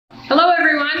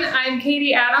I'm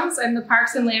Katie Adams. I'm the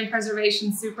Parks and Land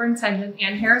Preservation Superintendent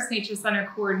and Harris Nature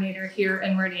Center Coordinator here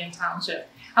in Meridian Township.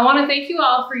 I want to thank you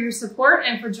all for your support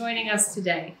and for joining us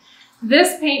today.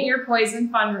 This Paint Your Poison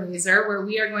fundraiser, where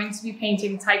we are going to be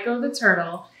painting Tycho the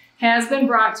turtle, has been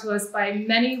brought to us by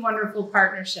many wonderful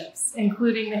partnerships,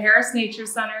 including the Harris Nature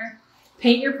Center,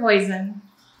 Paint Your Poison,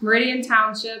 Meridian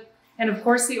Township, and of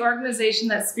course the organization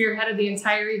that spearheaded the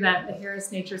entire event, the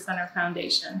Harris Nature Center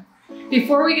Foundation.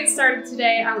 Before we get started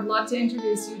today, I would love to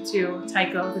introduce you to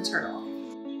Tycho the turtle.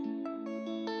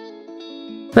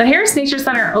 The Harris Nature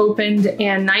Center opened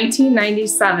in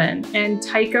 1997, and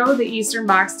Tycho the eastern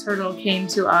box turtle came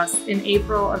to us in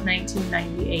April of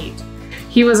 1998.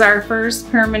 He was our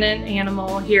first permanent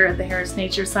animal here at the Harris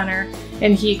Nature Center,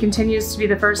 and he continues to be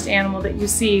the first animal that you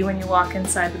see when you walk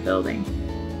inside the building.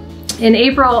 In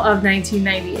April of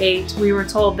 1998, we were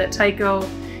told that Tycho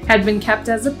had been kept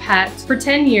as a pet for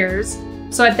 10 years.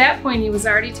 So at that point, he was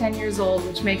already 10 years old,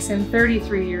 which makes him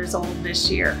 33 years old this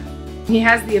year. He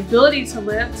has the ability to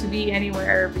live to be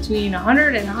anywhere between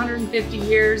 100 and 150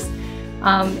 years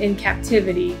in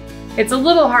captivity. It's a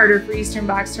little harder for eastern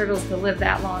box turtles to live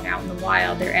that long out in the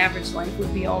wild. Their average life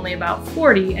would be only about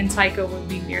 40, and Tycho would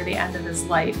be near the end of his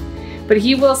life. But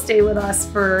he will stay with us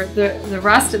for the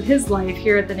rest of his life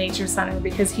here at the Nature Center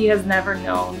because he has never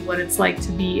known what it's like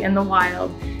to be in the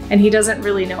wild, and he doesn't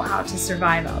really know how to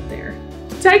survive out there.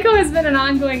 Tycho has been an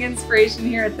ongoing inspiration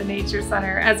here at the Nature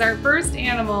Center. As our first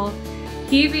animal,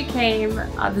 he became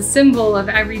the symbol of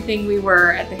everything we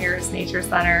were at the Harris Nature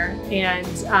Center,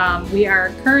 and we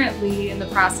are currently in the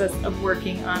process of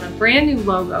working on a brand new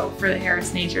logo for the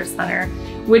Harris Nature Center,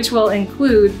 which will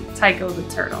include Tycho the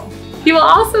turtle. You will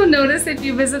also notice if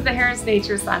you visit the Harris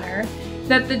Nature Center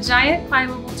that the giant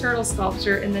climbable turtle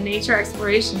sculpture in the nature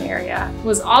exploration area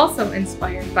was also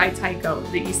inspired by Tycho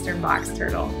the eastern box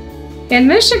turtle. In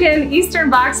Michigan,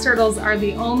 eastern box turtles are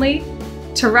the only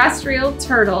terrestrial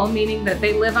turtle, meaning that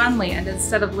they live on land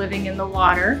instead of living in the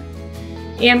water.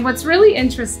 And what's really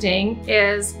interesting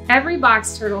is every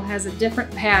box turtle has a different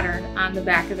pattern on the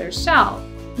back of their shell.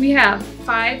 We have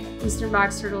 5 eastern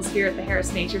box turtles here at the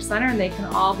Harris Nature Center, and they can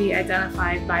all be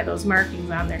identified by those markings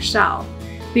on their shell.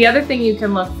 The other thing you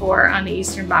can look for on the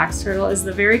eastern box turtle is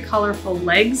the very colorful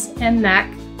legs and neck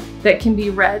that can be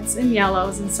reds and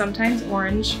yellows and sometimes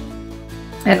orange.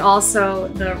 And also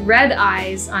the red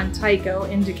eyes on Tycho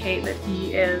indicate that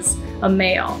he is a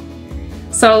male.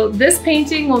 So this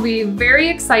painting will be very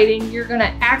exciting. You're going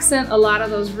to accent a lot of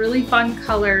those really fun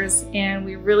colors, and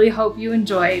we really hope you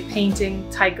enjoy painting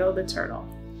Tycho the turtle.